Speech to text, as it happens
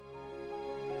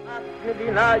A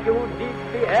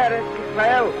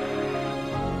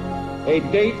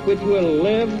date which will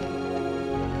live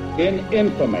in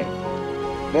infamy.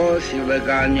 Both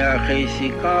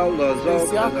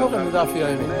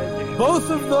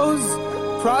of those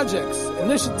projects,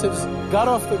 initiatives, got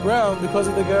off the ground because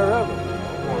of the Ger Rebbe.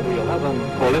 For the 11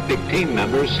 Olympic team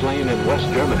members slain in West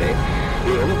Germany,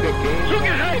 the Olympic Games...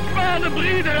 Zugereicht waren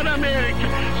Brüder in Amerika.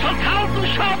 Von 1000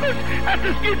 Shabbos at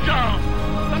the Skitzal.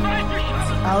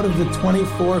 Out of the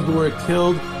 24 who were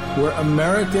killed were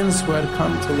Americans who had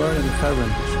come to learn in Hebron.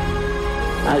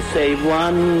 I say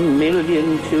 1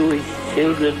 million Jewish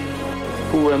children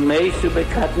who were made to be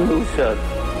cut loose.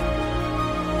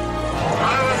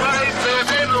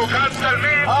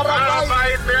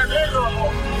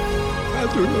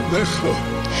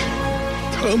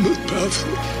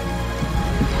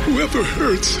 Whoever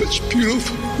heard such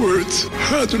beautiful words?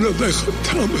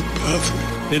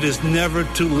 It is never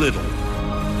too little.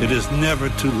 It is never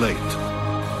too late.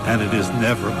 And it is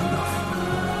never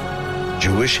enough.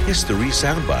 Jewish History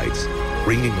Soundbites,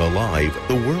 bringing alive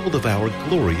the world of our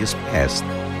glorious past.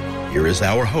 Here is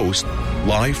our host,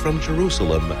 live from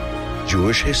Jerusalem,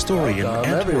 Jewish historian and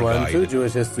everyone to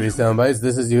Jewish History Soundbites.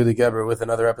 This is Yehuda Geber with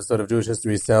another episode of Jewish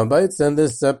History Soundbites, and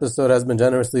this episode has been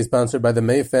generously sponsored by the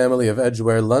May family of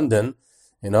Edgware, London,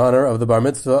 in honor of the bar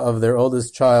mitzvah of their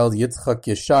oldest child, Yitzchak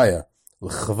Yeshaya.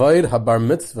 L'chvoid habar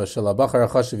mitzvah shel habachar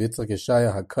hachashuv Yitzchak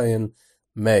Yeshaya HaKohen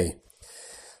May.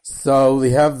 So we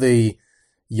have the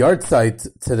yahrzeit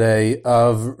today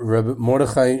of Rebbe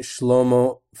Mordechai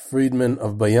Shlomo Friedman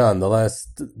of Bayan, the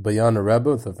last Bayan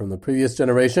Rebbe from the previous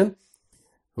generation,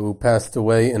 who passed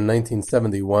away in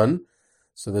 1971.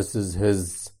 So this is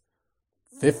his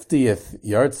 50th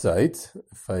yahrzeit,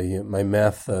 if my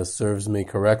math serves me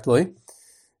correctly.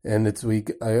 And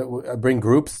I bring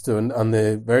groups on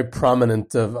the very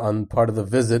prominent on part of the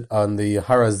visit on the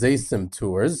Har HaZeisim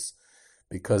tours,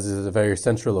 because it is a very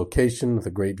central location with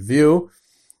a great view.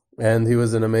 And he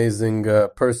was an amazing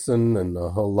person and a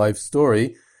whole life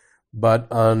story.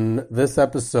 But on this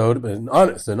episode, in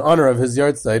honor of his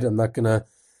yahrzeit, I'm not going to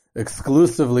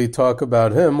exclusively talk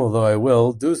about him, although I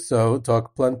will do so,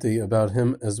 talk plenty about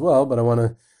him as well. But I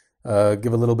want to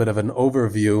give a little bit of an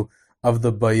overview of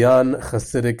the Bayan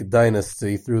Hasidic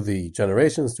dynasty through the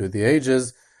generations, through the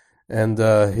ages. And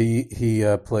he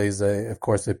plays, of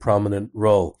course, a prominent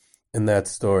role in that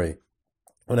story.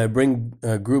 When I bring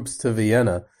groups to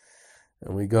Vienna,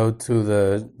 and we go to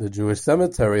the Jewish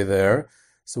cemetery there,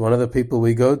 so one of the people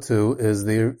we go to is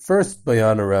the first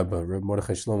Bayan Rebbe, Reb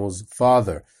Mordechai Shlomo's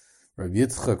father, Reb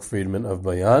Yitzchak Friedman of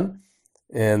Bayan,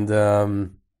 and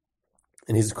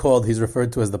he's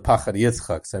referred to as the Pachad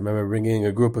Yitzchak. So I remember bringing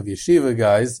a group of yeshiva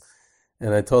guys,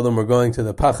 and I told them we're going to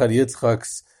the Pachad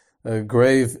Yitzchak's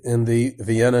grave in the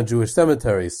Vienna Jewish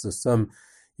cemetery. So some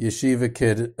yeshiva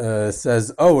kid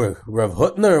says, "Oh, Rav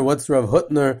Hutner? What's Rav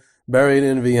Hutner buried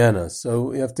in Vienna?" So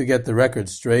we have to get the record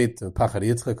straight. The Pachad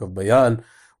Yitzchak of Bayan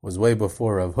was way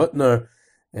before Rav Hutner,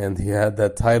 and he had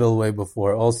that title way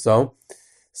before also.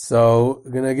 So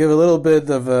I'm going to give a little bit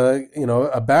of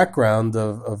a background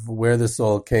of where this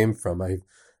all came from. I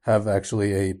have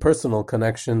actually a personal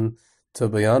connection to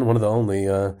Bayan, one of the only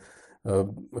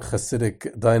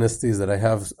Hasidic dynasties that I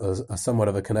have a somewhat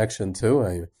of a connection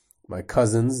to. My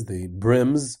cousins, the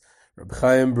Brims, Reb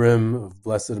Chaim Brim of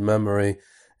blessed memory,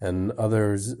 and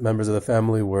others, members of the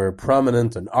family, were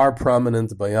prominent and are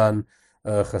prominent Bayan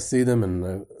Hasidim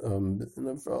in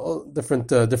all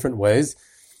different ways.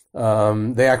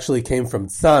 They actually came from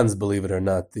Tzanz, believe it or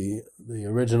not, the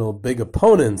original big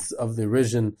opponents of the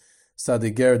Rishon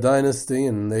Sadiger dynasty,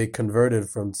 and they converted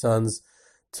from Tzanz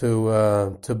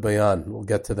to Bayan. We'll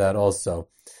get to that also.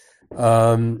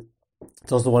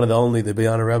 It's also the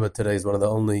Bayan Rebbe today is one of the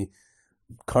only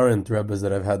current Rebbes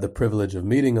that I've had the privilege of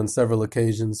meeting on several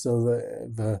occasions. So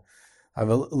I have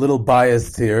a little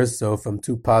bias here. So if I'm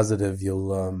too positive,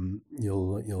 you'll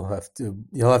have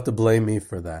to blame me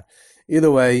for that.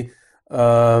 Either way,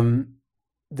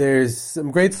 there's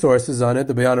some great sources on it.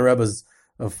 The Bayan Rebbe's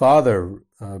father,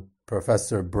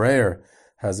 Professor Breyer,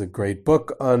 has a great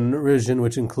book on Rishon,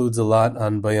 which includes a lot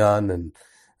on Bayan, and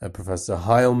Professor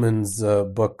Heilman's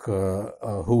book,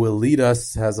 Who Will Lead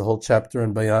Us, has a whole chapter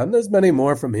on Bayan. There's many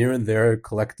more from here and there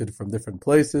collected from different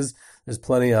places. There's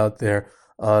plenty out there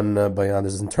on Bayan.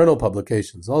 There's internal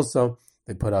publications also.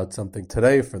 They put out something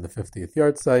today for the 50th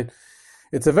yahrzeit.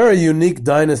 It's a very unique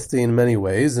dynasty in many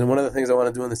ways, and one of the things I want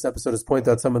to do in this episode is point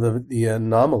out some of the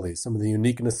anomalies, some of the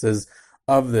uniquenesses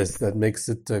of this that makes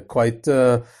it quite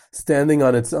standing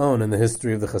on its own in the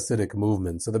history of the Hasidic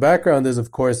movement. So the background is,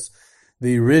 of course,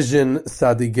 the Rishon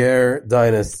Sadiger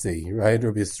dynasty, right?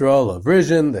 Rabbi Yisrael of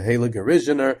Rishon, the Heilige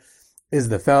Rishner, is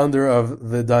the founder of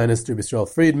the dynasty, Rabbi Yisrael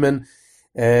Friedman,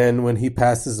 and when he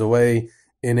passes away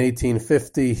in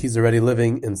 1850, he's already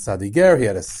living in Sadiger. He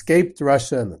had escaped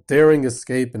Russia in a daring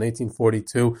escape in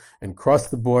 1842 and crossed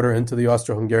the border into the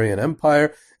Austro-Hungarian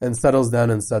Empire and settles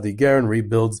down in Sadiger and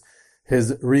rebuilds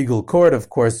his regal court. Of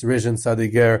course, Rishon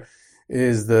Sadiger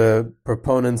is the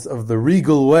proponents of the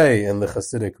regal way in the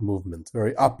Hasidic movement,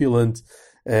 very opulent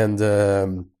and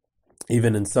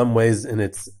even in some ways in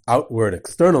its outward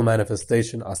external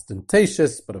manifestation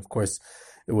ostentatious, but of course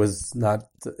it was not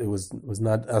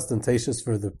ostentatious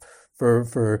to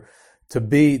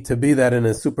be that in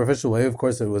a superficial way. Of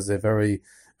course, it was a very,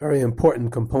 very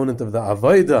important component of the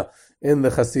Avodah in the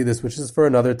Hasidus, which is for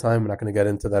another time. We're not going to get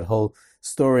into that whole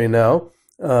story now.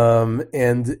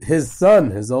 And his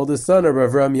son, oldest son,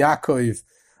 Rav Avraham Yaakov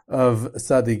of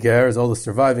Sadiger, his oldest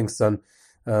surviving son,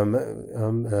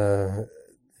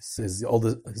 his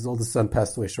oldest son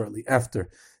passed away shortly after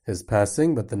his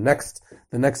passing, but the next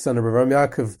son of Rav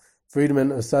Yaakov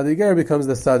Friedman of Sadiger becomes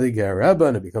the Sadiger Rebbe,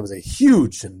 and it becomes a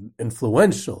huge and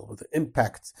influential, with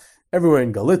impact everywhere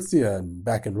in Galicia and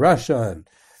back in Russia, and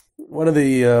one of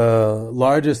the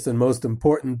largest and most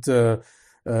important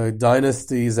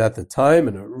dynasties at the time,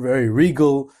 and a very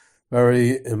regal,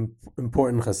 very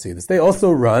important Hasidus. They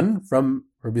also run from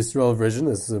Rabbi Yisrael of Rishon.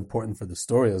 This is important for the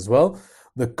story as well.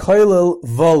 The Koilel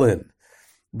Volin.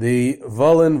 The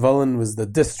Volin was the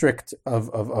district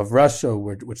of Russia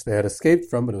which they had escaped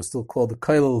from, but it was still called the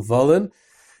Koilel Volin,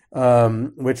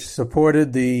 which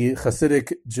supported the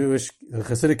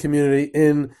Hasidic community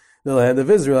in the land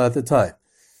of Israel at the time.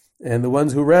 And the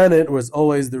ones who ran it was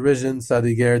always the Rishon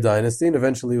Sadiger dynasty, and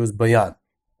eventually it was Bayan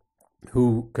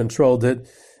who controlled it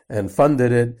and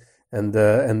funded it, and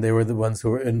they were the ones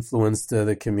who were influenced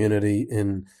the community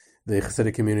in the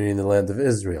Hasidic community in the land of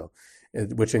Israel,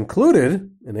 which included,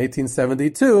 in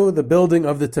 1872, the building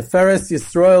of the Tiferes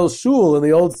Yisrael Shul in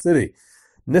the Old City.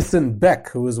 Nissen Beck,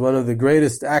 who was one of the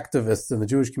greatest activists in the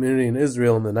Jewish community in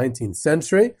Israel in the 19th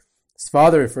century, his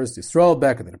father, first Yisrael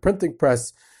Beck, and then a printing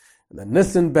press, and then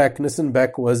Nissen Beck. Nissen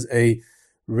Beck was a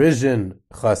Rishon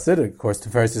Chassid. Of course,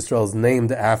 Tiferes Yisrael is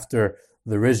named after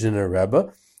the Rishner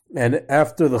Rebbe. And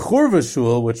after the Churva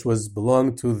Shul, which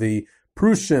belonged to the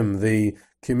Prushim, the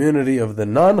community of the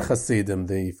non-Hasidim,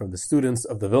 from the students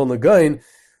of the Vilna Gaon,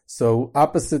 so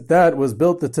opposite that was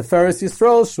built the Tiferes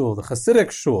Yisrael Shul, the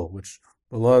Hasidic Shul, which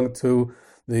belonged to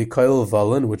the Koilel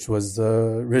Volin, which was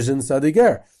Rishon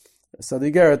Sadiger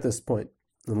at this point,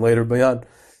 and later Bayan.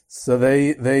 So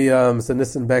so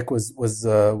Nissen Beck was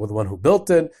the one who built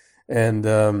it, and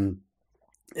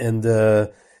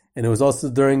it was also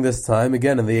during this time,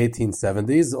 again in the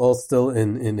 1870s, all still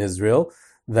in Israel,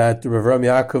 that Rav Avraham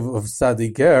Yaakov of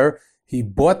Sadiger, he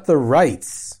bought the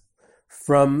rights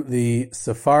from the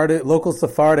local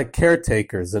Sephardic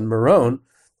caretakers in Meron,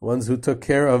 the ones who took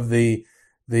care of the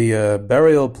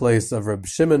burial place of Reb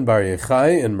Shimon Bar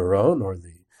Yochai in Meron, or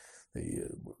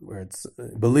where it's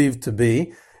believed to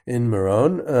be in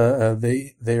Meron.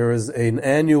 There is an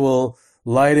annual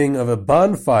lighting of a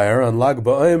bonfire on Lag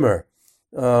BaOmer.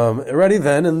 Already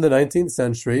then in the 19th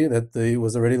century, that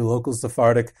was already the local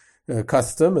Sephardic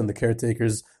custom, and the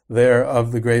caretakers there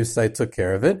of the gravesite took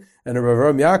care of it. And Rav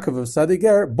Avraham Yaakov of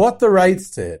Sadiger bought the rights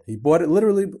to it. He bought it,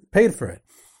 literally paid for it,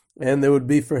 and there would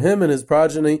be for him and his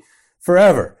progeny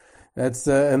forever. That's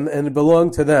and it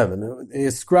belonged to them, and they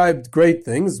ascribed great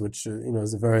things, which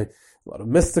is a lot of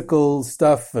mystical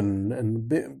stuff and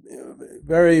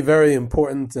very, very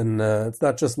important. And it's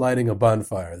not just lighting a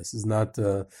bonfire. This is not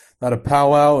a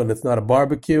powwow, and it's not a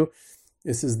barbecue.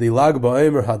 This is the Lag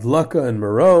BaOmer Hadlaka in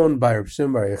Meron by Reb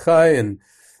Shimon Bar Yochai, and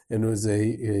it was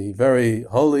a very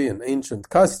holy and ancient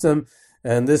custom.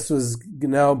 And this was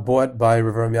now bought by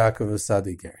Rav Avraham Yaakov of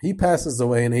Sadiger. He passes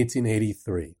away in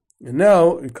 1883. And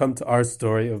now we come to our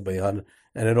story of Bayan,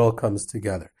 and it all comes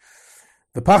together.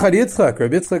 The Pachad Yitzchak,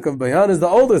 Rabbi Yitzchak of Bayan, is the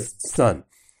oldest son.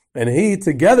 And he,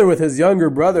 together with his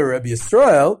younger brother, Rabbi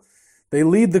Yisrael, they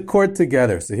lead the court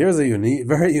together. So here's a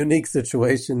very unique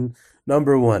situation.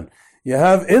 Number one, you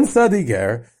have in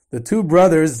Sadiger, the two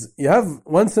brothers, you have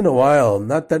once in a while,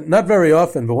 not very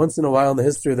often, but once in a while in the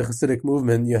history of the Hasidic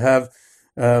movement, you have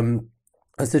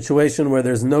a situation where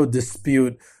there's no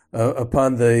dispute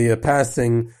upon the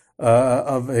passing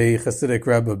of a Hasidic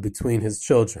Rebbe between his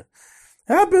children.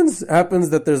 Happens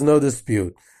that there's no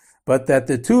dispute, but that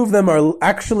the two of them are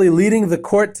actually leading the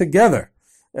court together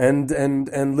and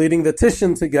leading the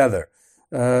Tishin together.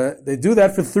 They do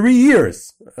that for 3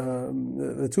 years,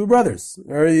 the two brothers.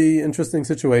 Very interesting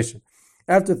situation.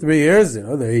 After 3 years,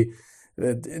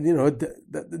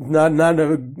 not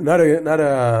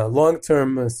a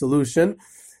long-term solution.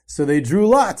 So they drew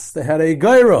lots. They had a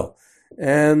gairo.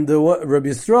 And Rabbi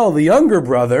Yisrael, the younger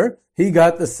brother, he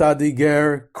got the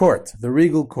Sadiger court, the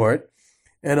regal court,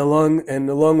 and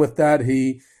along with that,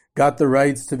 he got the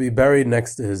rights to be buried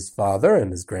next to his father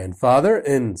and his grandfather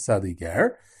in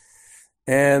Sadiger.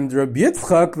 And Rabbi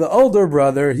Yitzchak, the older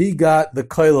brother, he got the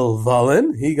Koilel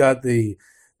Valin, he got the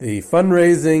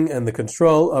fundraising and the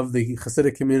control of the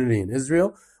Hasidic community in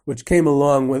Israel, which came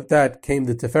along with that came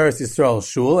the Tiferes Yisrael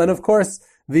Shul, and of course,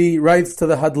 the rights to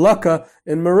the Hadlaka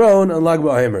in Meron and Lag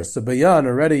BaOmer. So Bayan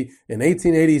already in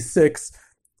 1886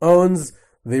 owns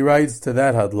the rights to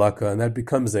that Hadlaka, and that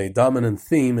becomes a dominant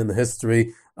theme in the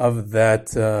history of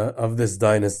this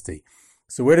dynasty.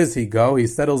 So where does he go? He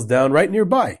settles down right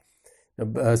nearby.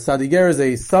 Sadiger is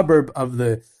a suburb of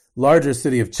the larger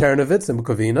city of Chernovitz in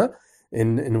Bukovina,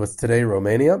 in what's today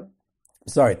Romania.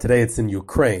 Sorry, today it's in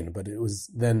Ukraine, but it was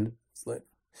then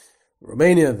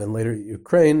Romania, then later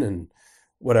Ukraine, and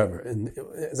whatever. And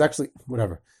it's actually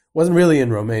whatever. It wasn't really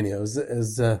in Romania. It was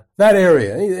that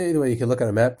area. Either way, you can look at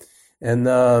a map. And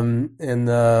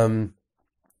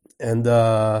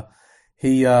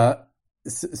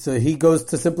he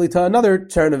goes simply to another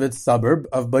Chernovitz suburb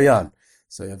of Bayan.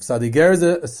 So you have Sadiger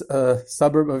is a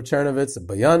suburb of Chernovitz, and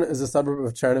Bayan is a suburb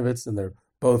of Chernovitz, and they're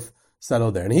both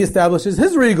settled there. And he establishes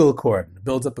his regal court,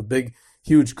 builds up a big,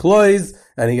 huge klois,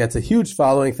 and he gets a huge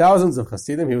following, thousands of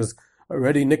Hasidim. He was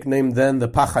already nicknamed then the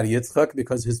Pachar Yitzchak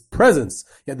because his presence,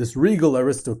 he had this regal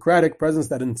aristocratic presence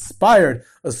that inspired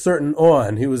a certain awe,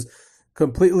 and he was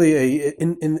completely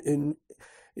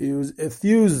he was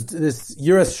effused this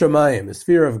Yiras Shamayim, this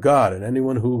fear of God, and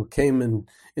anyone who came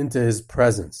into his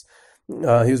presence. He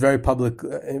was very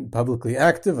publicly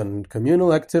active and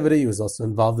communal activity. He was also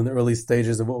involved in the early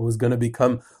stages of what was going to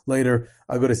become later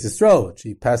Agudas Yisrael, which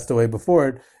he passed away before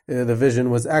it. The vision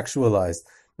was actualized.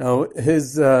 Now,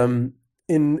 his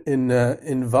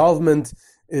involvement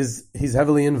he's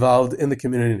heavily involved in the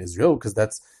community in Israel because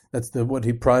that's what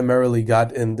he primarily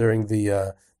got in during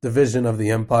the division of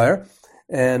the empire,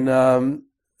 and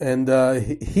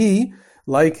he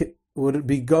would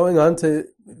be going on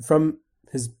from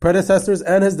his predecessors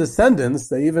and his descendants.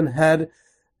 They even had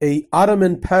a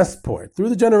Ottoman passport through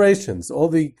the generations. All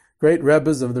the great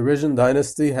rebbes of the Rishon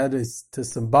dynasty had a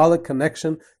symbolic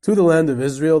connection to the land of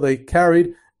Israel. They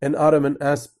carried an Ottoman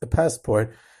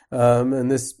passport,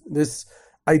 and this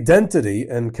identity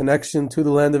and connection to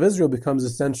the land of Israel becomes a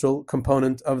central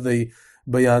component of the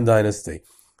Bayan dynasty.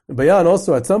 Bayan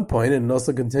also at some point, and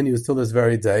also continues till this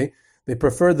very day, they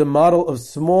preferred the model of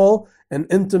small and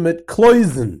intimate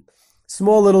kloizen,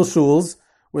 small little shuls,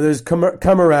 where there's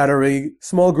camaraderie,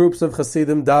 small groups of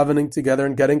Hasidim davening together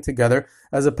and getting together,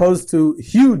 as opposed to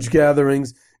huge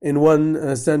gatherings in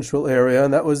one central area.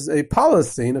 And that was a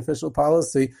policy, an official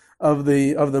policy of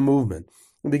the movement.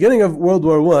 In the beginning of World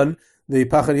War I, the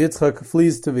Pachar Yitzchak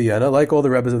flees to Vienna, like all the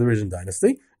rebbes of the Rishon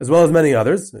dynasty, as well as many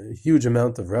others. A huge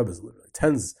amount of rebbes,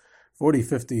 tens, 40,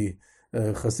 50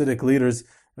 Hasidic leaders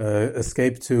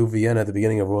escaped to Vienna at the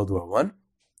beginning of World War I,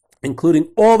 including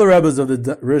all the rebbes of the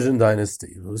Rishon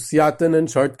dynasty, Siatin and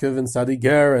Chartkiv and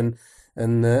Sadiger and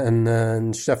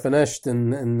Shefenesht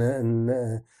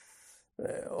and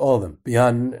all of them,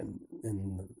 beyond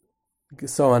and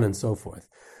so on and so forth.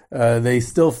 They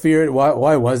still feared,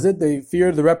 why was it? They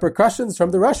feared the repercussions from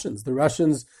the Russians. The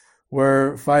Russians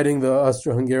were fighting the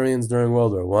Austro-Hungarians during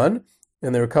World War I,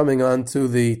 and they were coming onto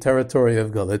the territory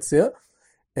of Galicia,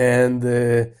 and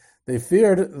they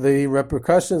feared the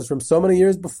repercussions from so many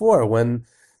years before when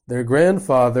their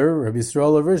grandfather, Rabbi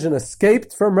Yisrael Levision,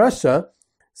 escaped from Russia,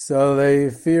 so they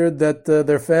feared that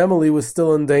their family was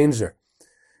still in danger.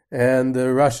 And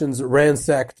the Russians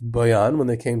ransacked Bayan when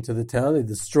they came to the town. They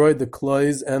destroyed the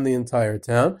klois and the entire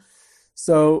town.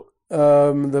 So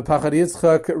the Pachar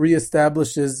Yitzchak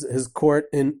reestablishes his court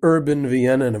in urban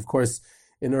Vienna. And of course,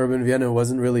 in urban Vienna, it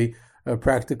wasn't really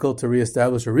practical to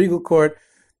reestablish a regal court.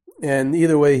 And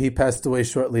either way, he passed away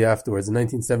shortly afterwards in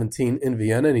 1917 in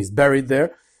Vienna, and he's buried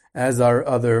there, as are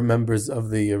other members of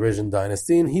the Rishon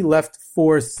dynasty. And he left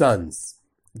 4 sons,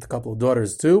 with a couple of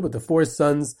daughters too, but the 4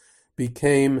 sons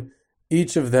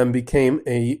each of them became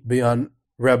a Bayan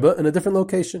Rebbe in a different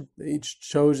location. They each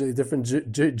chose a different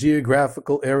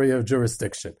geographical area of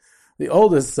jurisdiction. The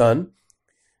oldest son,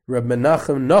 Reb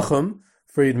Menachem Nochem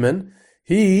Friedman,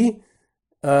 he's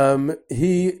in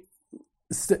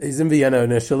Vienna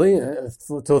initially,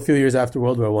 until a few years after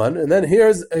World War I. And then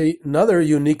here's another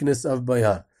uniqueness of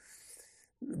Bayan.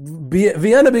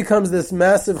 Vienna becomes this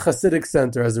massive Hasidic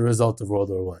center as a result of World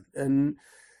War I. And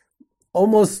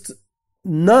almost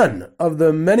none of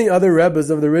the many other Rebbes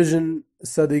of the Rishon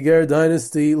Sadiger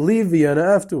dynasty leave Vienna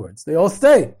afterwards. They all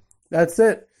stay. That's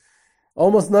it.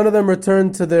 Almost none of them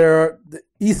return to their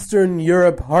Eastern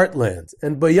Europe heartland.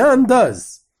 And Bayan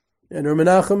does. And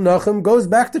Menachem Nachum goes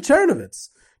back to Chernovitz.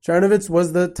 Chernovitz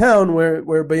was the town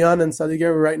where Bayan and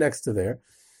Sadiger were right next to there.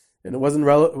 And it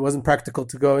wasn't practical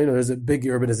to go. There's a big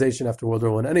urbanization after World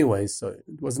War I anyway, so it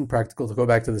wasn't practical to go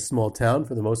back to the small town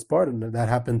for the most part. And that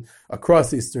happened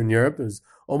across Eastern Europe. There's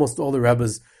almost all the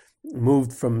Rebbes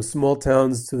moved from small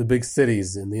towns to the big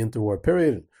cities in the interwar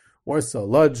period, Warsaw,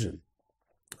 Lodz, and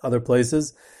other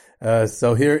places.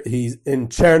 So here he's in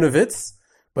Chernovitz,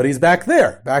 but he's back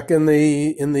there, back in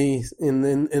where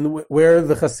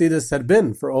the Hasidus had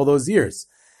been for all those years.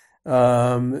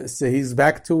 So he's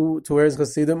back to where his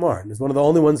Hasidim are. He's one of the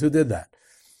only ones who did that.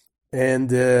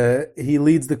 And he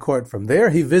leads the court from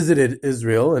there. He visited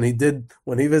Israel, and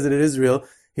when he visited Israel,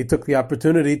 he took the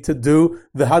opportunity to do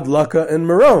the Hadlaka in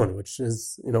Meron, which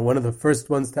is, one of the first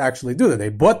ones to actually do that. They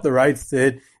bought the rights to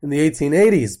it in the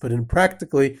 1880s, but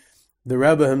practically, the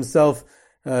Rebbe himself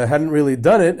hadn't really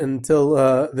done it until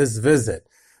this visit.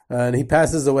 And he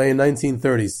passes away in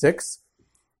 1936,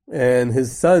 and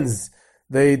his sons,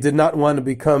 they did not want to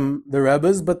become the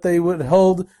Rebbes, but they would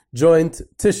hold joint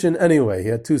Tishin anyway. He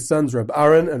had two sons, Reb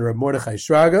Aaron and Reb Mordechai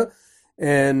Shraga,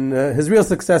 and his real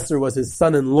successor was his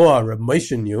son-in-law, Reb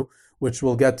Moshe, which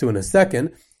we'll get to in a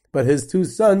second. But his two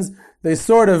sons, they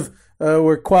sort of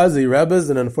were quasi-Rebbes,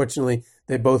 and unfortunately,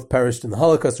 they both perished in the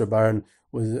Holocaust. Reb Aaron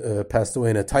passed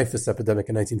away in a typhus epidemic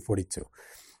in 1942.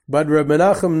 But Reb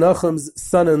Menachem Nachum's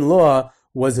son-in-law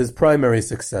was his primary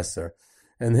successor.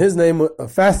 And his name, a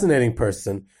fascinating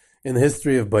person in the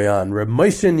history of Bayan, Reb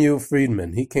Moshe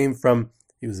Friedman. He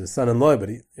was a son-in-law, but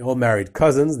they all married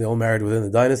cousins. They all married within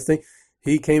the dynasty.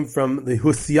 He came from the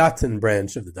Husiatin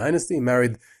branch of the dynasty. He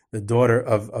married the daughter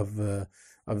of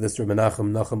this Reb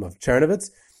Menachem Nachum of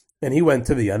Chernovitz. And he went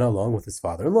to Vienna along with his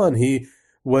father-in-law. And he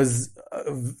was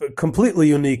completely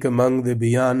unique among the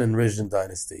Bayan and Rishon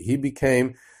dynasty. He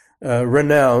became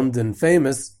renowned and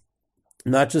famous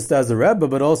not just as a Rebbe,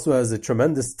 but also as a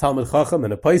tremendous Talmid Chacham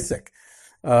and a Paisik.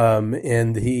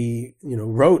 And he,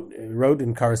 wrote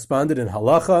and corresponded in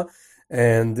Halacha,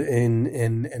 and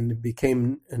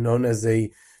became known as a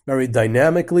very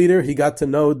dynamic leader. He got to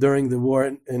know during the war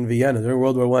in Vienna, during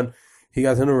World War I, he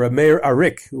got to know Reb Meir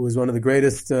Arik, who was one of the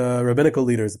greatest rabbinical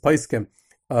leaders, Paiskim,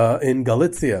 in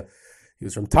Galicia. He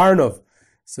was from Tarnov,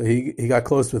 so he got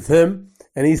close with him.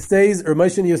 And he stays, or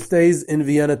Moshe stays in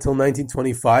Vienna till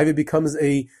 1925. He becomes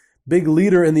a big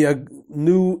leader in the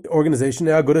new organization,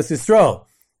 the Agudas Yisrael.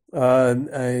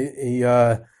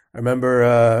 I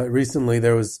remember recently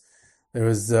there was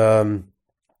a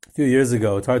few years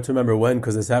ago. It's hard to remember when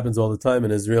because this happens all the time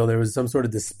in Israel. There was some sort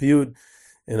of dispute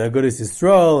in Agudas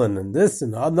Yisrael and this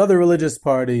and another religious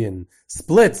party and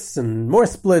splits and more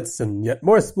splits and yet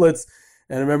more splits.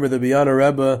 And I remember the Bayan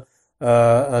Rebbe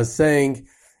saying,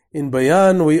 in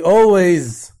Bayan, we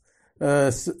always,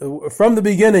 from the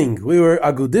beginning, we were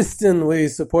Agudistan, we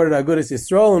supported Agudas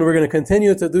Yisrael, and we're going to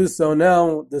continue to do so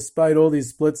now, despite all these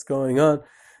splits going on.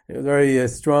 He was very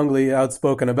strongly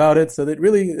outspoken about it, so that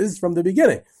really is from the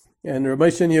beginning. And Rabbi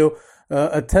Shenyu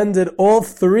attended all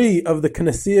three of the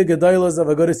Knessia Gedalos of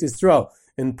Agudas Yisrael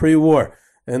in pre-war.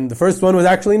 And the first one was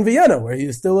actually in Vienna, where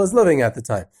he still was living at the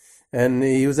time. And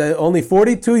he was only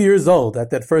 42 years old at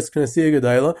that first Knessia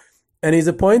Gedalah. And he's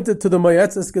appointed to the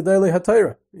Moyetzes Gedolei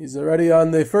HaTorah. He's already on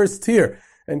the first tier.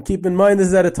 And keep in mind, this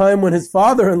is at a time when his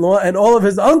father-in-law and all of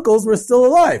his uncles were still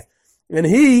alive. And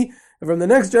he, from the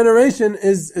next generation,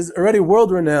 is already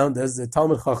world-renowned as a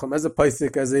Talmid Chacham, as a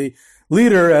Paisik, as a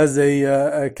leader, as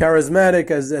a charismatic,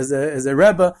 as a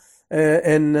Rebbe.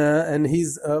 And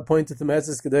he's appointed to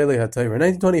Moyetzes Gedolei HaTorah. In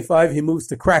 1925, he moves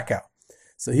to Krakow.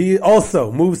 So he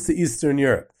also moves to Eastern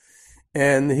Europe.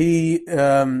 And he...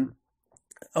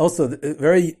 also,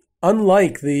 very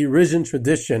unlike the Rishon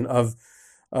tradition of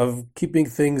keeping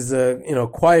things,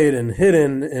 quiet and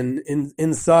hidden and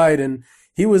inside, and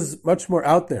he was much more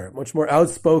out there, much more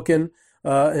outspoken,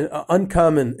 and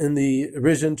uncommon in the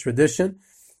Rishon tradition.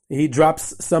 He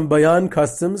drops some Bayan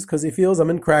customs because he feels, I'm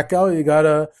in Krakow. You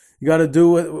gotta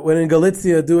do what in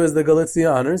Galicia do as the Galicia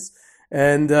honors,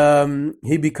 and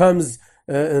he becomes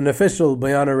an official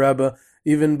Bayan Rebbe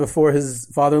even before his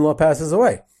father-in-law passes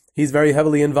away. He's very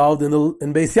heavily involved in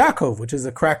Beis Yaakov, which is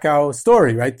a Krakow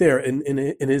story right there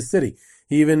in his city.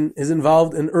 He even is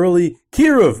involved in early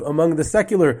Kiruv among the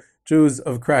secular Jews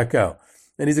of Krakow.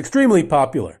 And he's extremely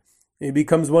popular. He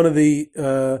becomes one of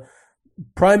the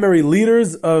primary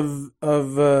leaders of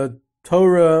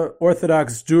Torah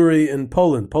Orthodox Jewry in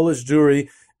Poland, Polish Jewry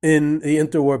in the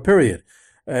interwar period.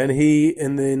 And he,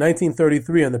 in the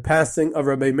 1933, on the passing of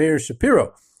Rabbi Meir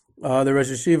Shapiro, the Rosh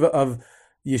Yeshiva of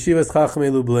Yeshivas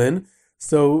Chachmei Lublin,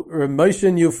 so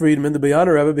Moshe U. Friedman, the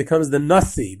Bayana Rebbe, becomes the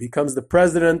Nasi, becomes the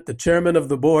president, the chairman of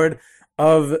the board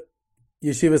of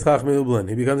Yeshivas Chachmei Lublin.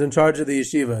 He becomes in charge of the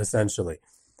yeshiva, essentially.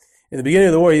 In the beginning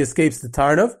of the war, he escapes to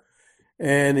Tarnov,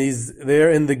 and he's there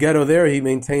in the ghetto there. He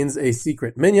maintains a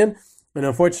secret minyan, and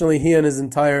unfortunately, he and his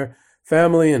entire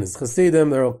family and his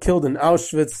Hasidim, they're all killed in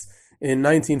Auschwitz in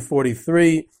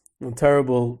 1943. A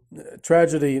terrible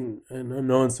tragedy, and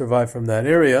no one survived from that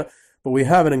area. But we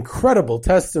have an incredible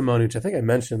testimony, which I think I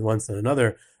mentioned once in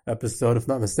another episode, if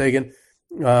not mistaken.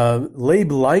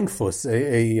 Leib Langfuss,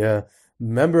 a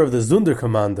member of the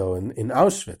Sonderkommando in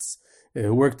Auschwitz,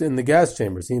 who worked in the gas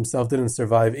chambers. He himself didn't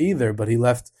survive either, but he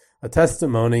left a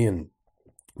testimony and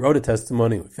wrote a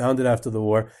testimony. We found it after the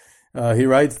war. He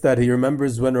writes that he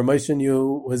remembers when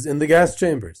Ramoshenyu was in the gas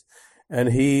chambers.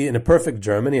 And he, in a perfect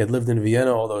German, he had lived in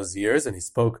Vienna all those years, and he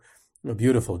spoke a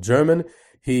beautiful German.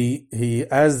 He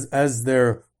as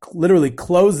they're literally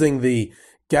closing the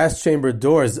gas chamber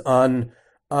doors on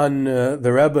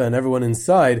the Rebbe and everyone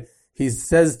inside, he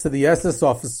says to the SS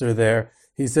officer there,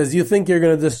 he says, "You think you're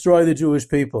going to destroy the Jewish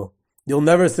people? You'll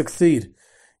never succeed.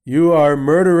 You are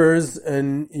murderers,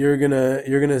 and you're gonna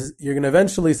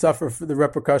eventually suffer for the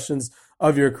repercussions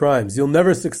of your crimes. You'll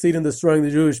never succeed in destroying the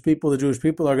Jewish people. The Jewish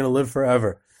people are going to live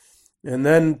forever." And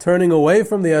then, turning away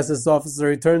from the SS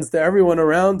officer, he turns to everyone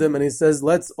around him and he says,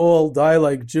 "Let's all die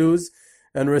like Jews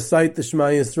and recite the Shema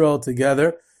Yisrael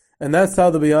together." And that's how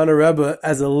the Bayana Rebbe,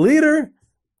 as a leader,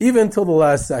 even till the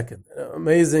last second.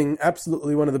 Amazing,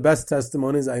 absolutely one of the best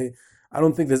testimonies. I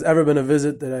don't think there's ever been a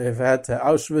visit that I have had to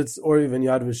Auschwitz or even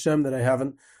Yad Vashem that I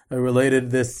haven't related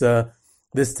this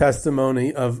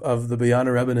testimony of the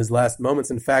Bayana Rebbe in his last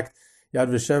moments. In fact, Yad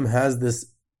Vashem has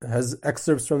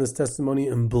excerpts from this testimony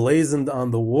emblazoned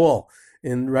on the wall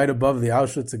right above the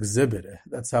Auschwitz exhibit.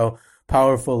 That's how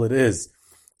powerful it is.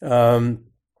 The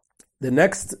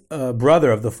next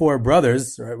brother of the four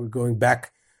brothers, right, we're going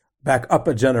back up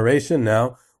a generation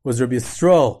now, was Rabbi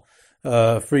Yisrael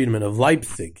Friedman of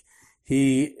Leipzig.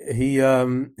 He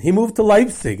moved to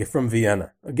Leipzig from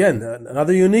Vienna. Again,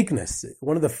 another uniqueness.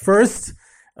 One of the first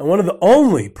and one of the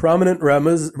only prominent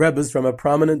Rebbes from a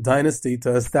prominent dynasty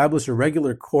to establish a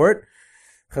regular court,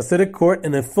 Hasidic court,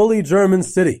 in a fully German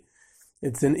city.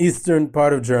 It's in eastern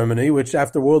part of Germany, which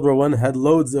after World War I had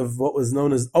loads of what was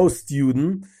known as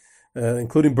Ostjuden,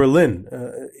 including Berlin,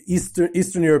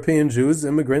 Eastern European Jews,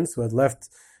 immigrants who had left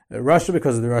Russia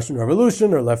because of the Russian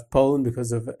Revolution or left Poland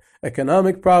because of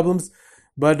economic problems.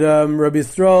 But Rabbi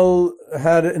Yisrael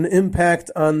had an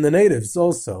impact on the natives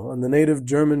also, on the native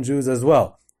German Jews as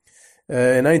well.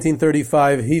 In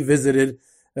 1935, he visited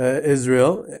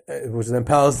Israel, which is in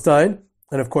Palestine,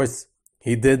 and of course,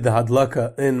 he did the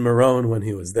Hadlaka in Meron when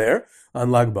he was there,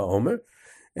 on Lag BaOmer.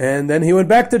 And then he went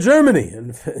back to Germany.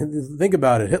 And think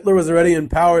about it, Hitler was already in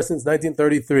power since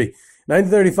 1933.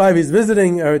 1935, he's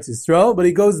visiting Eretz Yisrael, but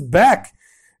he goes back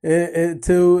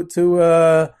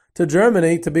to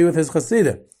Germany to be with his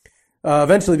Hasidim.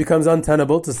 Eventually becomes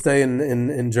untenable to stay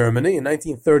in Germany. In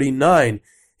 1939,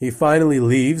 he finally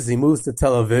leaves. He moves to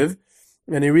Tel Aviv,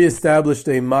 and he reestablished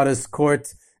a modest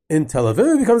court in Tel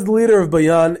Aviv. He becomes the leader of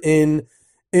Bayan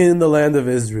in the land of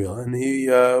Israel. And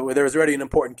where there was already an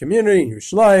important community in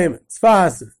Yerushalayim, and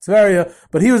Tzfas, and Tveria,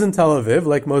 but he was in Tel Aviv,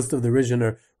 like most of the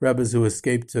Rishon Rebbes who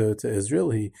escaped to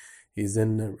Israel. He's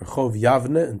in Rehov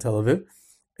Yavne in Tel Aviv.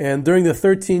 And during the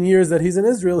 13 years that he's in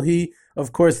Israel, he,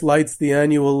 of course, lights the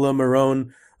annual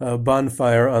Meron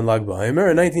bonfire on Lag BaOmer.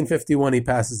 In 1951, he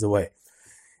passes away.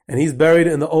 And he's buried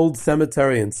in the old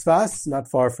cemetery in Tzfas, not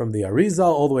far from the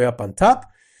Arizal, all the way up on top.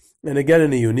 And again,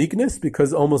 in a uniqueness,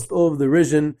 because almost all of the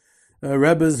Rishon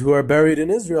Rebbes who are buried in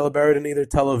Israel are buried in either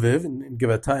Tel Aviv, in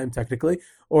Givatayim technically,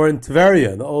 or in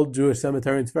Tveria, the old Jewish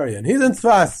cemetery in Tveria. And he's in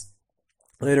Tzfas.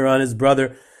 Later on, his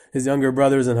younger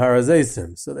brothers in Har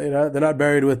HaZeisim. So they're not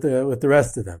buried with the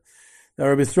rest of them. Now,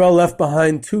 Rabbi Yisrael left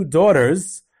behind two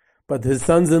daughters, but his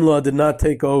sons-in-law did not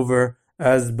take over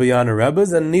as Bayana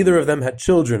Rebbes, and neither of them had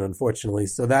children, unfortunately.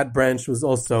 So that branch was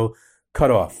also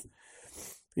cut off.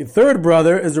 The third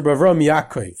brother is Rabbi Avram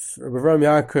Yaakov. Rabbi Avram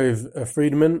Yaakov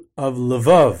Friedman of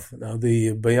Lvov. Now,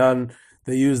 the Bayan,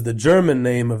 they used the German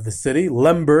name of the city,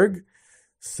 Lemberg.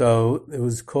 So it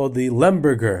was called the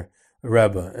Lemberger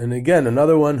Rebbe. And again,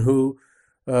 another one who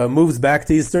moves back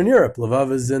to Eastern Europe.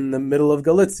 Lvov is in the middle of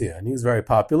Galicia, and he was very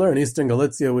popular in Eastern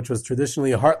Galicia, which was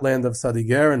traditionally a heartland of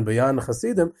Sadiger and Bayan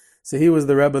Hasidim. So he was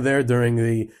the Rebbe there during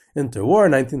the interwar,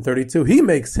 1932. He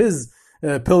makes his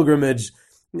pilgrimage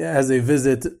as a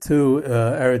visit to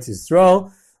Eretz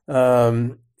Yisrael,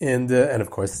 and of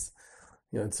course,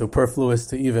 it's superfluous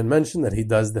to even mention that he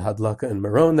does the Hadlaka in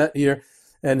Meron that year.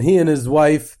 And he and his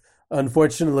wife,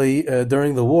 unfortunately,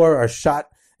 during the war, are shot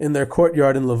in their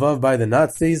courtyard in Lvov by the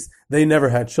Nazis. They never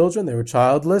had children. They were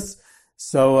childless.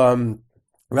 So a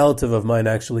relative of mine,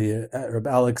 actually, Reb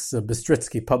Alex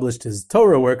Bistritsky, published his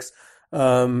Torah works,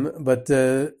 but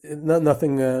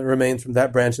nothing remains from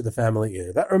that branch of the family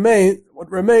either.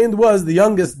 What remained was the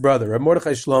youngest brother, Reb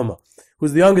Mordechai Shlomo,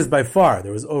 who's the youngest by far.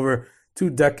 There was over 2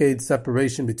 decades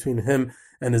separation between him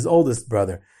and his oldest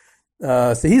brother.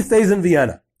 So he stays in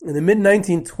Vienna. In the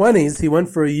mid-1920s, he went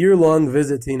for a year-long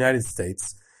visit to the United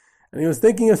States. And he was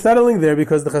thinking of settling there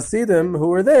because the Hasidim who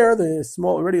were there,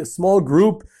 already a small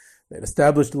group, they'd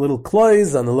established a little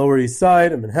klois on the Lower East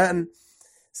Side of Manhattan.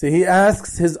 So he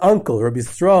asks his uncle, Rabbi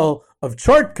Stroll of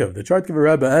Chartkov, the Chartkov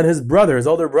Rebbe, and his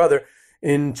older brother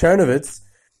in Chernovitz,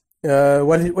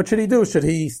 what should he do? Should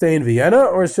he stay in Vienna,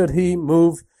 or should he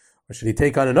move, or should he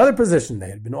take on another position?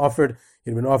 He'd been offered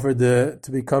to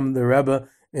become the Rebbe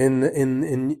in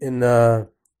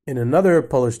another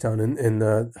Polish town in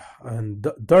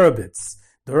Dorobitz,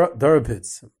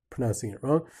 I'm pronouncing it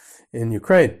wrong, in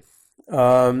Ukraine.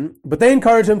 But they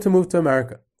encourage him to move to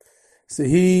America. So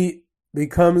he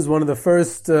becomes one of the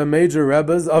first major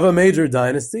Rebbes of a major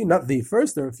dynasty, not the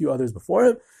first, there are a few others before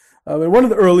him, but one of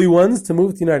the early ones to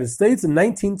move to the United States in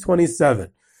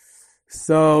 1927.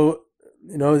 So,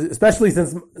 especially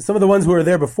since some of the ones who were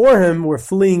there before him were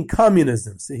fleeing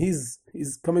communism. So he's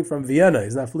coming from Vienna.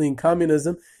 He's not fleeing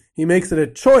communism. He makes it a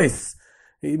choice.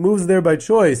 He moves there by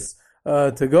choice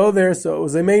to go there. So it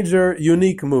was a major,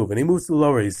 unique move. And he moves to the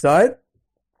Lower East Side.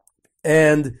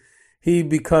 And he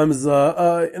becomes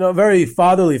a very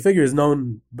fatherly figure. Is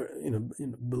known,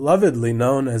 belovedly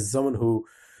known as someone who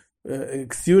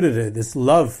exuded this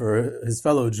love for his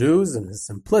fellow Jews and his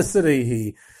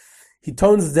simplicity. He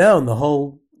tones down the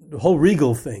whole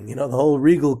regal thing, the whole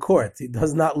regal court. He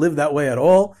does not live that way at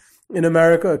all in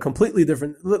America. A completely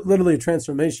different, literally a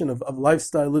transformation of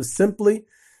lifestyle. Lives simply,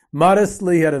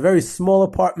 modestly. He had a very small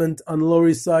apartment on the Lower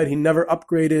East Side. He never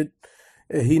upgraded.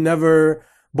 He never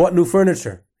bought new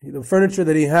furniture. The furniture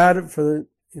that he had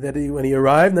when he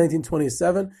arrived,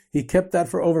 1927, he kept that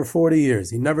for over 40 years.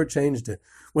 He never changed it.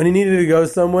 When he needed to go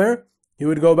somewhere, he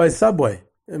would go by subway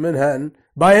in Manhattan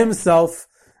by himself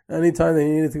anytime they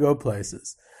needed to go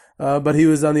places. But he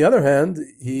was, on the other hand,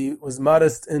 he was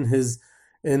modest in his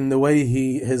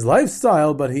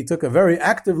lifestyle, but he took a very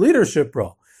active leadership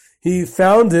role. He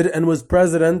founded and was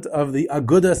president of the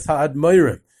Agudas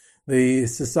HaAdmorim, the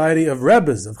Society of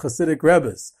Rebbes, of Hasidic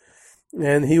Rebbes.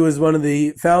 And he was one of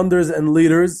the founders and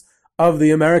leaders of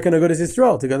the American Agudas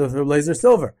Yisrael, together with Blazer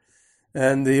Silver.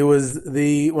 And he was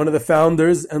one of the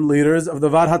founders and leaders of the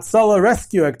Vad Hatzalah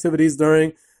rescue activities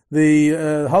during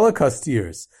the Holocaust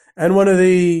years. And one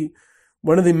who's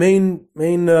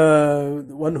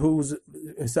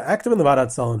active in the Vad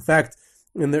Hatzalah. In fact,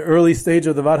 in the early stage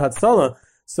of the Vad Hatzalah,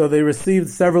 so they received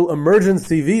several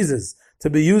emergency visas to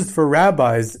be used for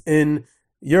rabbis in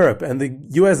Europe, and the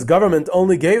U.S. government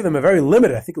only gave them a very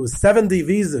limited, I think it was 70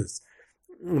 visas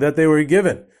that they were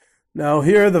given. Now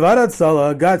here, the Vad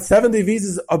Hatzalah got 70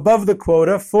 visas above the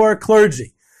quota for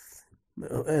clergy,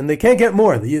 and they can't get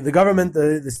more. The government,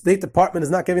 the State Department is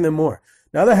not giving them more.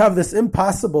 Now they have this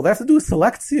impossible, they have to do a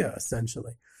selectia,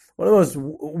 essentially. One of the most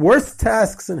worst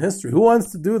tasks in history. Who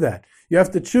wants to do that? You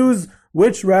have to choose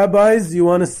which rabbis you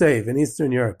want to save in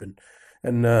Eastern Europe.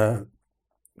 And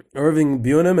Irving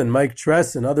Bunim and Mike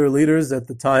Tress and other leaders at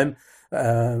the time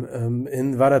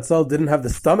in Vad Hatzalah didn't have the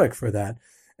stomach for that.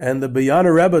 And the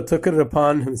Bayana Rebbe took it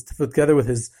upon him, together with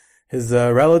his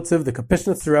relative, the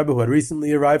Kapishnitzer Rebbe, who had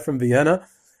recently arrived from Vienna.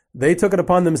 They took it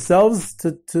upon themselves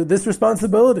to this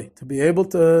responsibility, to be able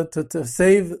to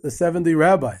save the 70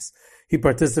 rabbis. He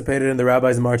participated in the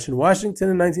Rabbis' March in Washington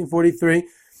in 1943.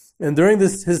 And during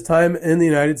his time in the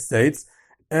United States,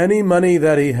 any money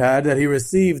that he had, that he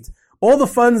received, all the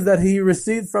funds that he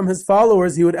received from his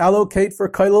followers, he would allocate for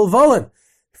Kailul Volin,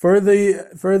 for the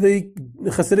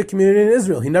Hasidic community in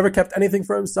Israel. He never kept anything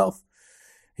for himself.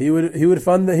 He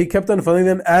kept on funding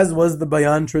them, as was the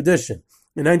Bayan tradition.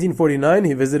 In 1949,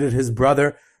 he visited his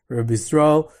brother, Rabbi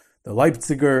Yisrael, the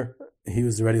Leipziger. He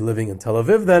was already living in Tel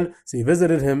Aviv then, so he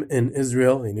visited him in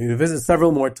Israel. He knew to visit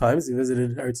several more times. He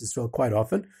visited Eretz Yisrael quite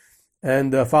often.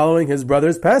 And following his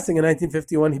brother's passing in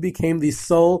 1951, he became the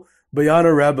sole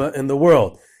Bayana Rebbe in the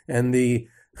world. And the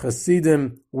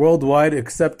Hasidim worldwide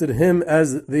accepted him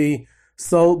as the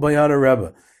sole Bayana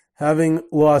Rebbe. Having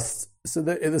lost, so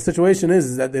the situation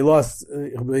is that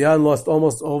Bayan lost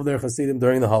almost all of their Hasidim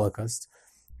during the Holocaust.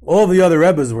 All the other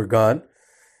Rebbes were gone.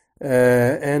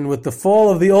 And with the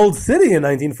fall of the old city in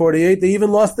 1948, they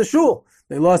even lost the shul.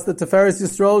 They lost the Tiferes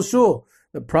Yisrael shul.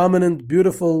 The prominent,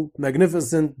 beautiful,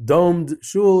 magnificent, domed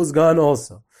shul is gone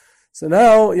also. So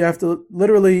now you have to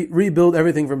literally rebuild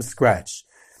everything from scratch.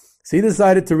 So he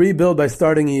decided to rebuild by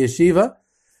starting a yeshiva.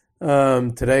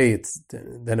 Today,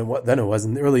 then it was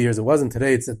in the early years. It wasn't.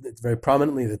 Today, it's very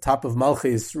prominently the top of Rehov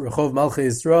Malchei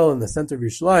Yisrael in the center of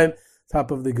Yerushalayim,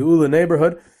 top of the Geula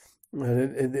neighborhood.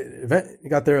 It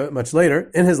got there much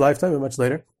later in his lifetime, but much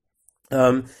later.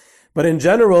 But in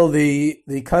general,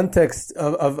 the context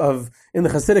of in the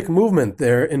Hasidic movement,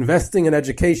 they're investing in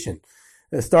education,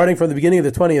 starting from the beginning of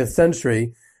the 20th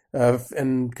century.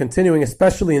 And continuing,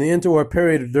 especially in the interwar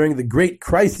period during the great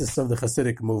crisis of the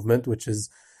Hasidic movement, which is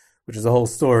a whole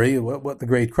story, what the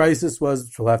great crisis was,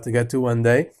 which we'll have to get to one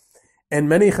day. And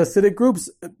many Hasidic groups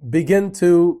begin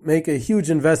to make a huge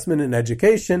investment in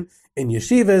education, in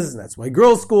yeshivas. That's why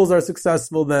girls' schools are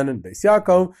successful then, in Beis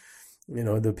Yaakov.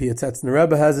 The Piasetzner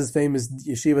Rebbe has his famous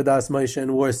Yeshiva Das Moshe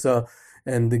in Warsaw,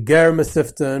 and the Ger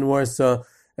Mesivta in Warsaw.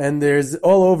 And there's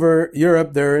all over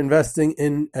Europe, they're investing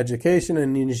in education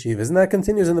and in yeshivas. And that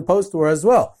continues in the post-war as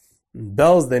well. In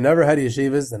Belz, they never had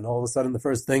yeshivas, and all of a sudden the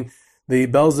first thing the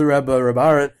Belzer Rebbe, Reb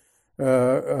Aaron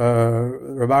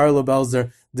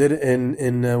Belzer, did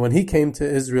in when he came to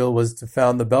Israel was to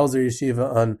found the Belzer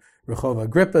Yeshiva on Rehov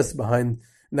Agrippas,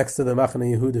 next to the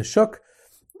Machane Yehuda Shuk.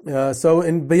 So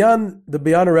the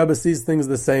Beyond Rebbe sees things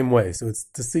the same way. So it's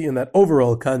to see in that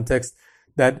overall context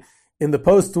that in the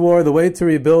post-war, the way to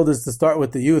rebuild is to start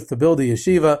with the youth, to build a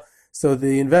yeshiva. So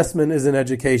the investment is in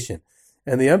education.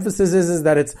 And the emphasis is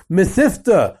that it's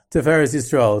Mesivta Tiferes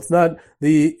Yisrael. It's not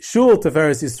the shul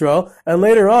Tiferes Yisrael. And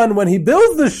later on, when he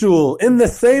builds the shul in the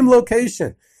same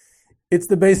location, it's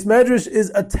the Beis Medrash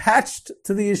is attached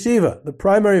to the yeshiva. The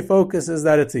primary focus is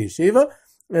that it's a yeshiva.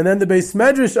 And then the Beis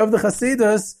Medrash of the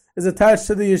Hasidus is attached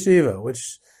to the yeshiva,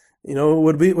 which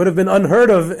would have been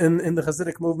unheard of in the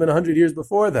Hasidic movement 100 years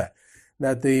before that.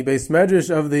 That the Beis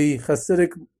Medrash of the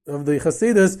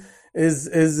Hasidus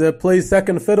is plays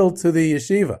second fiddle to the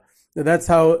yeshiva. That's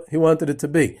how he wanted it to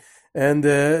be. And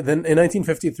then in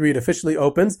 1953 it officially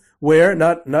opens, where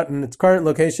not in its current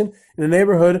location, in a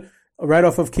neighborhood right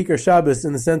off of Kikar Shabbos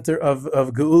in the center of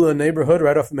Geula neighborhood,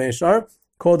 right off of Meishar,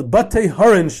 called Batei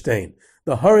Horenstein.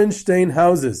 The Horenstein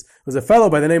houses. It was a fellow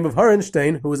by the name of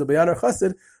Horenstein, who was a Bayaner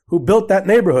Chassid, who built that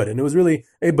neighborhood, and it was really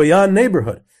a Bayan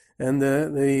neighborhood. And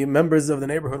the members of the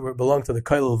neighborhood belonged to the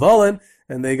Kailul Valen,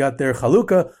 and they got their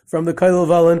chalukah from the Kailul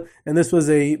Valen, and this was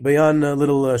a Bayan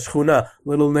little shchuna,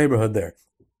 little neighborhood there.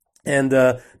 And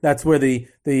that's where the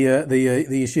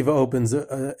yeshiva opens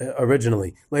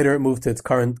originally. Later it moved to its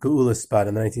current Geula spot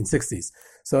in the 1960s.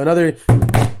 So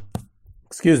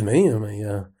excuse me,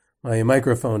 my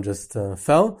microphone just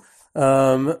fell.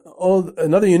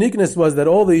 Another uniqueness was that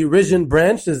all the Rishon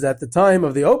branches at the time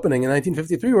of the opening in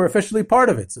 1953 were officially part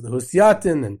of it. So the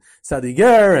Husyatin and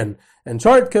Sadiger and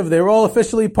Chartkev, they were all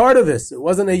officially part of this. It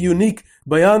wasn't a unique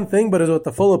Bayan thing, but it was with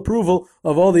the full approval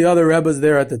of all the other Rebbes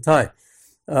there at the time.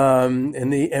 And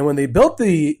when they built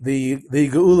the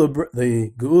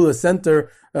Geula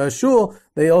Center shul,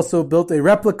 they also built a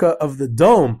replica of the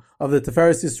dome of the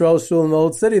Tiferes Yisrael shul in the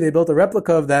Old City. They built a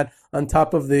replica of that on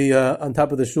top of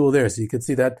the shul there, so you could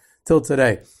see that till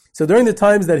today. So during the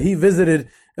times that he visited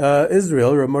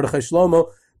Israel, Rav Mordechai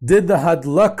Shlomo did the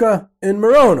Hadlaka in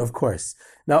Meron, of course.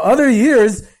 Now, other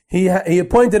years he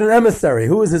appointed an emissary.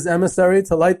 Who was his emissary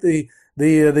to light the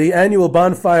annual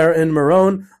bonfire in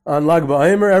Meron on Lag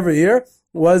BaOmer every year?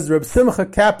 Was Reb Simcha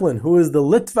Kaplan, who is the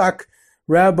Litvak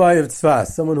rabbi of Tzfas,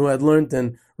 someone who had learned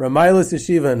in Ramailas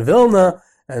Yeshiva in Vilna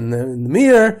and in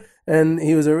Mir, and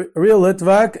he was a real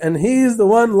Litvak, and he's the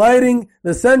one lighting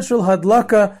the central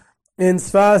Hadlaka in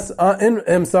Tzfas.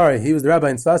 He was the rabbi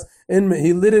in Tzfas.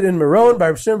 He lit it in Meron by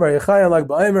Reb Shimon Bar Yochai on Lag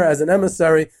BaOmer as an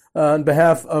emissary on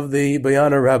behalf of the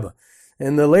Bayaner Rebbe.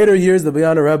 In the later years, the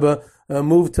Bayaner Rebbe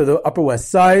moved to the Upper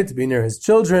West Side to be near his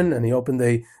children, and he opened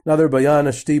another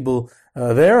Bayana Shtibel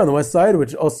there on the West Side,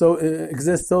 which also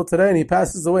exists till today, and he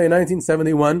passes away in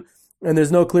 1971, and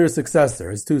there's no clear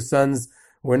successor. His two sons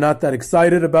were not that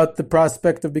excited about the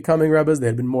prospect of becoming Rebbes. They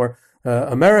had been more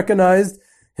Americanized.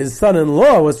 His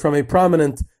son-in-law was from a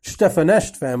prominent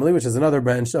Stefanesht family, which is another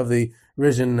branch of the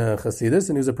Rishon Hasidus,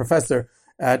 and he was a professor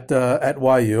at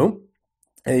YU,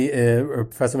 a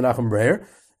Professor Menachem Breyer,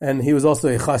 and he was also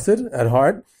a Chassid at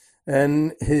heart.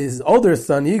 And his older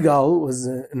son Yigal was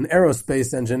an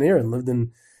aerospace engineer and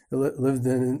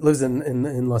lives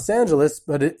in Los Angeles.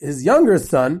 But his younger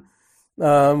son,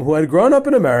 who had grown up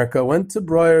in America, went to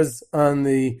Breuer's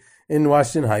in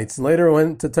Washington Heights, and later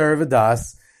went to Torah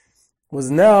Vodaas, was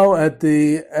now at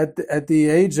the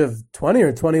age of 20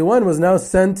 or 21, was now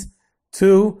sent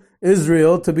to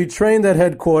Israel to be trained at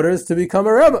headquarters to become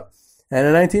a Rebbe. And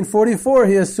in 1944,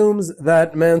 he assumes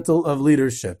that mantle of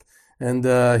leadership. And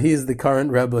he's the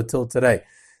current Rebbe till today.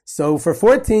 So for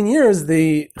 14 years,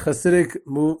 the Hasidic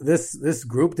this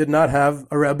group did not have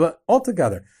a Rebbe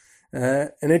altogether.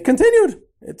 And it continued.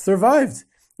 It survived.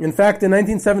 In fact, in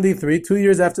 1973, 2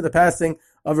 years after the passing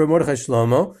of Rav Mordechai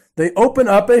Shlomo, they open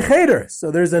up a cheder. So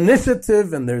there's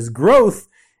initiative and there's growth,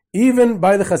 even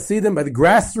by the Hasidim, by the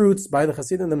grassroots, by the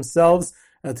Hasidim themselves,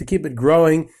 to keep it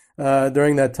growing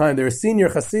during that time. There are senior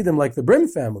Hasidim like the Brim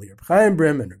family, Reb Chaim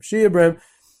Brim and Reb Shia Brim,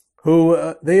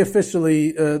 who they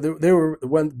officially, they were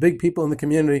one big people in the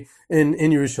community in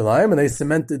Yerushalayim, and they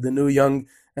cemented the new young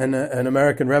and an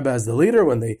American Rebbe as the leader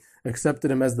when they accepted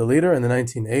him as the leader in the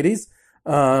 1980s.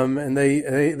 And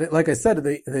they like I said,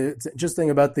 it's interesting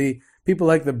about the people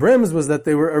like the Brims was that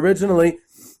they were originally,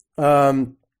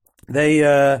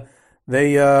 they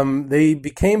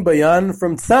became Bayan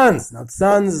from Tzanz. Now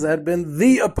Tzanz had been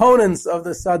the opponents of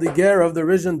the Sadiger of the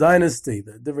Rishon dynasty.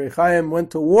 The Divrei Chaim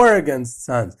went to war against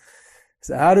Tzanz.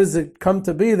 So how does it come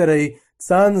to be that a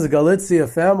Tzanz Galitzia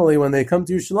family, when they come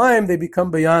to Yerushalayim, they become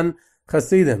Bayan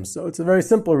Hasidim? So it's a very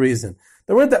simple reason.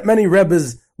 There weren't that many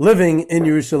Rebbes living in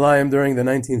Yerushalayim during the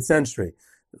 19th century.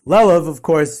 Lelov, of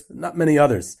course, not many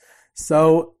others.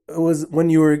 So it was when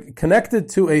you were connected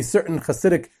to a certain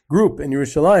Hasidic group in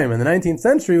Yerushalayim in the 19th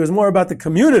century, it was more about the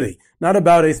community, not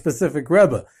about a specific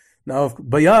Rebbe. Now,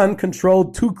 Bayan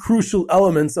controlled two crucial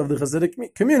elements of the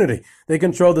Hasidic community. They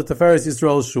controlled the Tiferes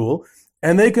Yisrael Shul,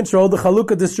 and they controlled the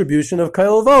Chalukah distribution of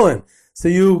Kayal Volin. So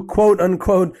you, quote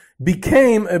unquote,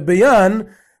 became a Bayan,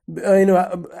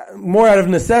 more out of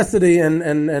necessity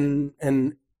and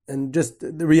just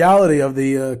the reality of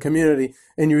the community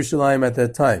in Yerushalayim at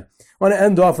that time. I want to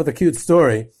end off with a cute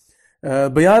story.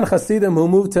 Bayan Hasidim who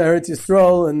moved to Eretz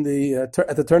Yisrael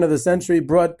at the turn of the century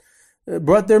brought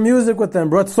their music with them,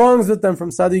 brought songs with them from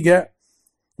Sadiger.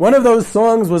 One of those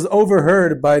songs was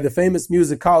overheard by the famous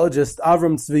musicologist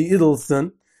Avram Tzvi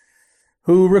Idelson,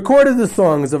 who recorded the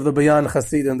songs of the Bayan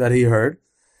Hasidim that he heard.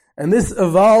 And this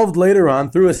evolved later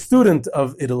on through a student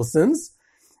of Idelson's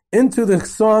into the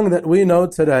song that we know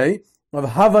today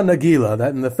of Hava Nagila,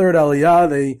 that in the third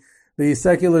Aliyah, the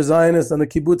secular Zionists and the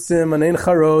Kibbutzim and Ein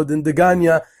Charod and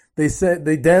Deganya,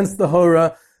 they danced the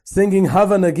Hora singing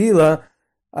Hava Nagila.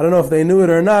 I don't know if they knew it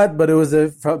or not, but it was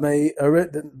the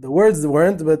words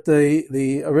weren't, but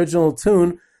the original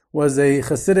tune was a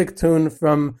Hasidic tune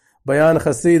from Bayan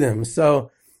Hasidim. So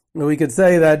we could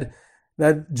say that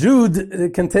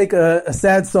Jude can take a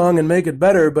sad song and make it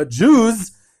better, but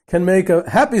Jews can make a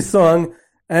happy song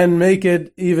and make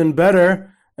it even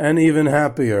better and even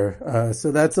happier.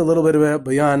 So that's a little bit about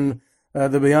the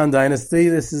Bayan dynasty.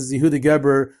 This is Yehuda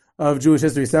Geber of Jewish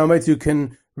History Soundbites. You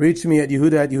can reach me at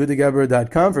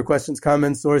yehuda@yehudageber.com for questions,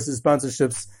 comments, sources,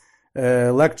 sponsorships,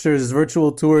 lectures,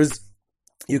 virtual tours.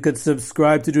 You could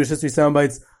subscribe to Jewish History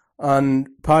Soundbites on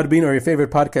Podbean or your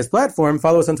favorite podcast platform.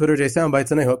 Follow us on Twitter,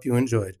 JSoundbites, and I hope you enjoyed.